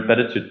experiment,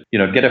 better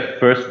to get a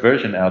first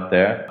version out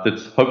there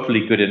that's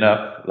hopefully good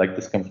enough. Like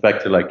this comes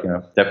back to like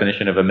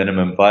definition of a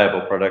minimum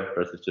viable product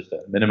versus just a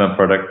minimum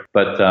product.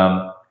 But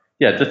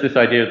just this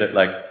idea that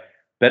like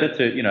better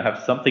to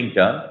have something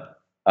done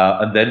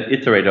and then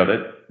iterate on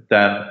it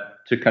than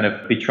to kind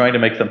of be trying to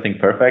make something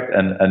perfect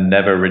and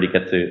never really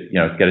get to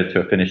get it to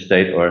a finished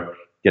state or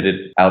get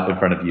it out in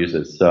front of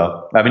users.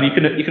 So, I mean,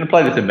 you can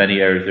apply this in many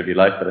areas of your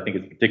life, but I think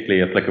it's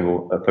particularly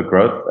applicable for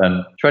growth,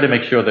 and try to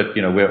make sure that,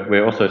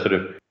 we're also sort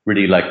of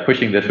really like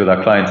pushing this with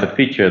our clients, a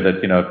feature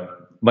that,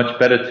 much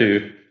better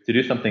to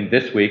do something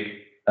this week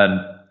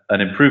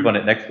and improve on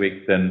it next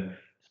week than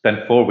spend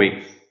 4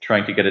 weeks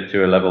trying to get it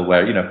to a level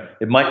where,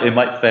 it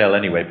might fail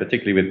anyway,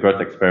 particularly with growth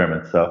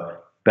experiments. So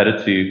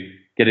better to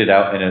get it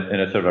out in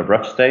a sort of a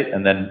rough state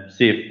and then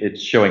see if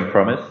it's showing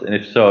promise. And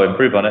if so,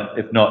 improve on it.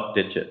 If not,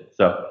 ditch it.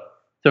 So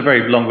it's a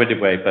very long-winded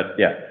way, but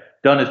yeah,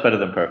 done is better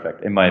than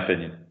perfect, in my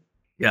opinion.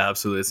 Yeah,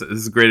 absolutely. This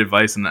is great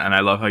advice, and I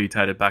love how you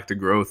tied it back to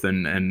growth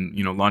and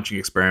launching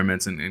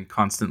experiments and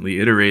constantly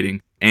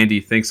iterating.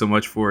 Andy, thanks so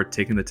much for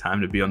taking the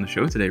time to be on the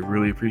show today.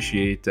 Really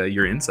appreciate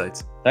your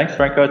insights. Thanks,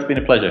 Franco. It's been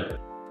a pleasure.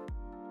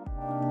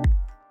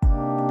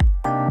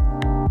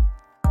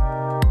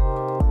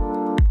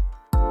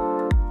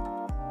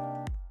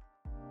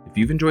 If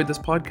you've enjoyed this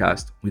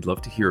podcast, we'd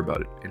love to hear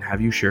about it and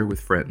have you share with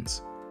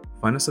friends.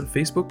 Find us on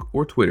Facebook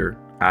or Twitter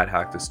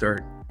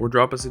 @HackToStart, or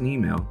drop us an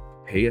email,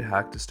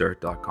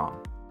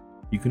 hey@hacktostart.com.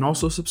 You can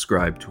also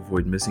subscribe to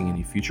avoid missing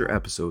any future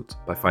episodes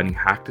by finding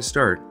Hack to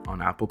Start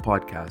on Apple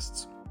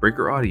Podcasts,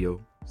 Breaker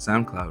Audio,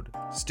 SoundCloud,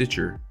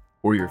 Stitcher,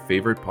 or your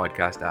favorite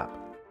podcast app.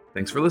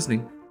 Thanks for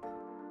listening.